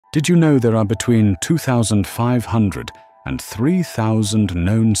Did you know there are between 2,500 and 3,000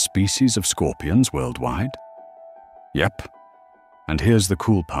 known species of scorpions worldwide? Yep. And here's the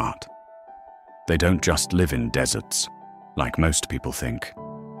cool part. They don't just live in deserts, like most people think.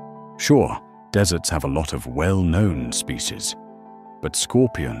 Sure, deserts have a lot of well-known species, but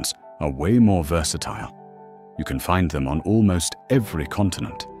scorpions are way more versatile. You can find them on almost every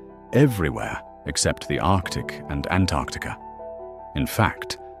continent, everywhere except the Arctic and Antarctica. In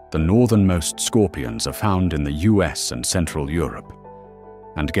fact, the northernmost scorpions are found in the US and Central Europe.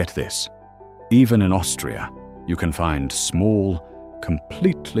 And get this, even in Austria, you can find small,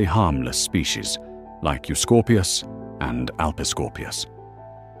 completely harmless species like Euscorpius and Alpiscorpius.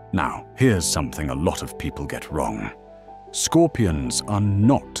 Now, here's something a lot of people get wrong. Scorpions are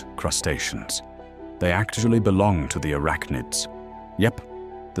not crustaceans. They actually belong to the arachnids. Yep,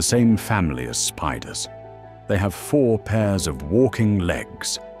 the same family as spiders. They have 4 pairs of walking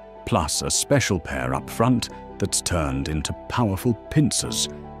legs, plus a special pair up front that's turned into powerful pincers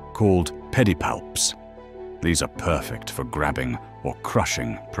called pedipalps. These are perfect for grabbing or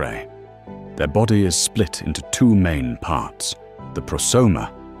crushing prey. Their body is split into 2 main parts, the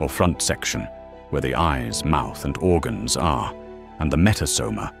prosoma, or front section, where the eyes, mouth, and organs are, and the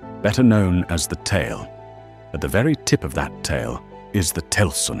metasoma, better known as the tail. At the very tip of that tail is the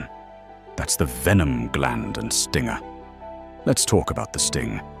telson. That's the venom gland and stinger. Let's talk about the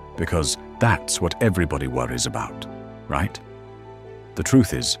sting, because that's what everybody worries about, right? The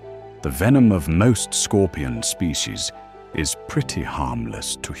truth is, the venom of most scorpion species is pretty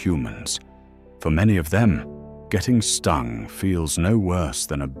harmless to humans. For many of them, getting stung feels no worse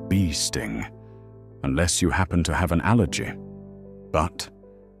than a bee sting, unless you happen to have an allergy. But,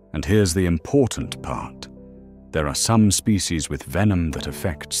 and here's the important part, there are some species with venom that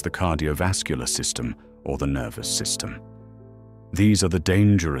affects the cardiovascular system or the nervous system. These are the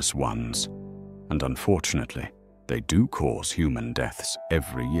dangerous ones, and unfortunately, they do cause human deaths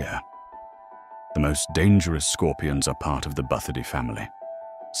every year. The most dangerous scorpions are part of the Buthidae family.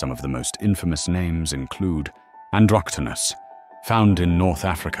 Some of the most infamous names include Arachnids, found in North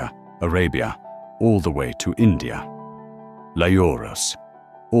Africa, Arabia, all the way to India. Leiurus,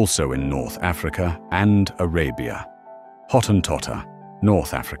 also in North Africa and Arabia. Hottentotta,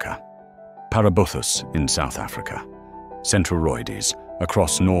 North Africa. Parabuthus in South Africa. Centroroides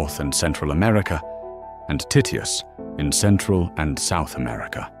across North and Central America, and Titius in Central and South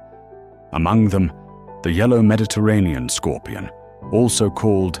America. Among them, the yellow Mediterranean scorpion, also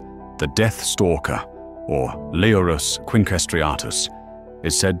called the death stalker, or Leiurus quinquestriatus,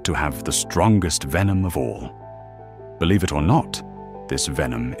 is said to have the strongest venom of all. Believe it or not, this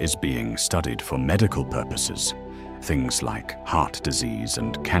venom is being studied for medical purposes, things like heart disease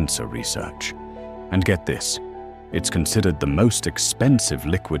and cancer research. And get this, it's considered the most expensive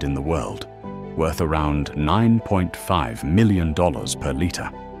liquid in the world, worth around $9.5 million per liter.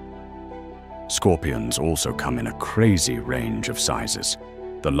 Scorpions also come in a crazy range of sizes.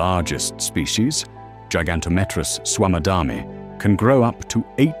 The largest species, Gigantometrus swammerdami, can grow up to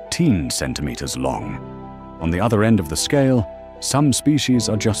 18 centimeters long. On the other end of the scale, some species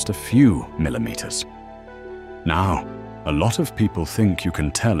are just a few millimeters. Now, a lot of people think you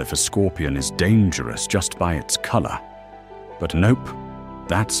can tell if a scorpion is dangerous just by its color. But nope,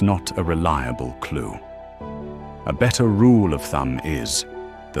 that's not a reliable clue. A better rule of thumb is,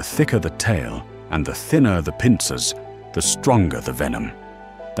 the thicker the tail and the thinner the pincers, the stronger the venom.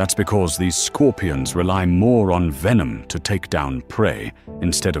 That's because these scorpions rely more on venom to take down prey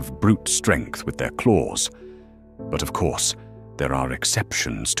instead of brute strength with their claws. But of course, there are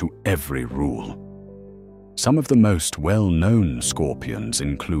exceptions to every rule. Some of the most well-known scorpions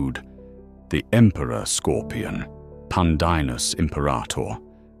include the emperor scorpion, Pandinus imperator,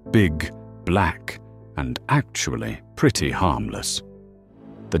 big, black, and actually pretty harmless.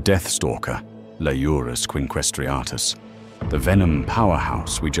 The death stalker, Leiurus quinquestriatus, the venom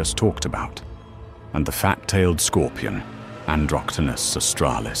powerhouse we just talked about, and the fat-tailed scorpion, Arachnids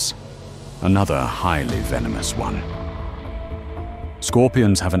australis, another highly venomous one.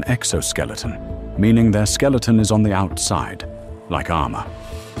 Scorpions have an exoskeleton, meaning their skeleton is on the outside, like armor.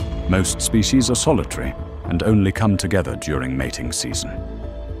 Most species are solitary and only come together during mating season.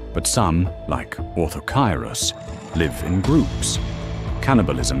 But some, like Orthochirus, live in groups.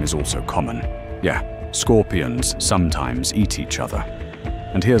 Cannibalism is also common. Yeah, scorpions sometimes eat each other.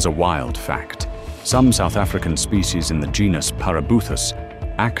 And here's a wild fact. Some South African species in the genus Parabuthus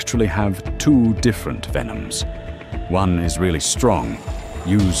actually have 2 different venoms. One is really strong,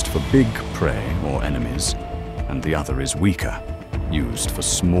 used for big prey or enemies, and the other is weaker, used for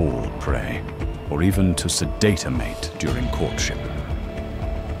small prey, or even to sedate a mate during courtship.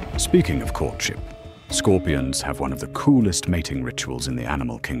 Speaking of courtship, scorpions have one of the coolest mating rituals in the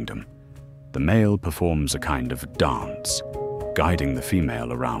animal kingdom. The male performs a kind of dance, guiding the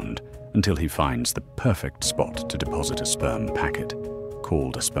female around until he finds the perfect spot to deposit a sperm packet,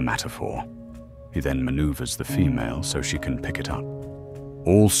 called a spermatophore. He then maneuvers the female so she can pick it up.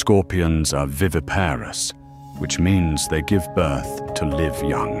 All scorpions are viviparous, which means they give birth to live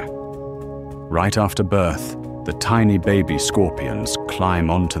young. Right after birth, the tiny baby scorpions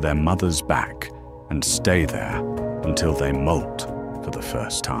climb onto their mother's back and stay there until they molt for the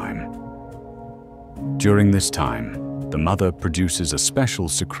first time. During this time, the mother produces a special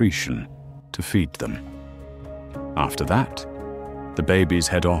secretion to feed them. After that, the babies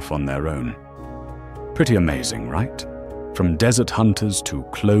head off on their own. Pretty amazing, right? From desert hunters to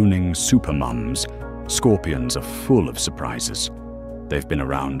cloning supermums, scorpions are full of surprises. They've been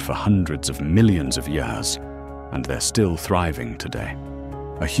around for hundreds of millions of years, and they're still thriving today.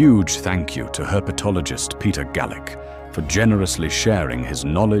 A huge thank you to herpetologist Peter Gallick for generously sharing his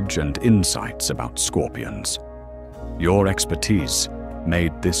knowledge and insights about scorpions. Your expertise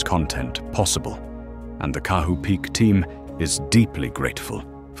made this content possible, and the KahuPeak team is deeply grateful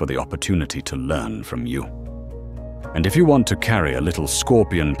for the opportunity to learn from you. And if you want to carry a little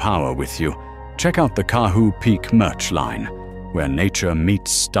scorpion power with you, check out the KahuPeak merch line, where nature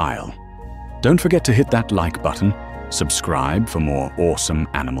meets style. Don't forget to hit that like button, subscribe for more awesome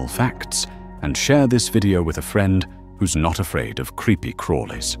animal facts, and share this video with a friend who's not afraid of creepy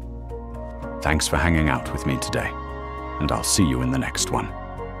crawlies. Thanks for hanging out with me today, and I'll see you in the next one.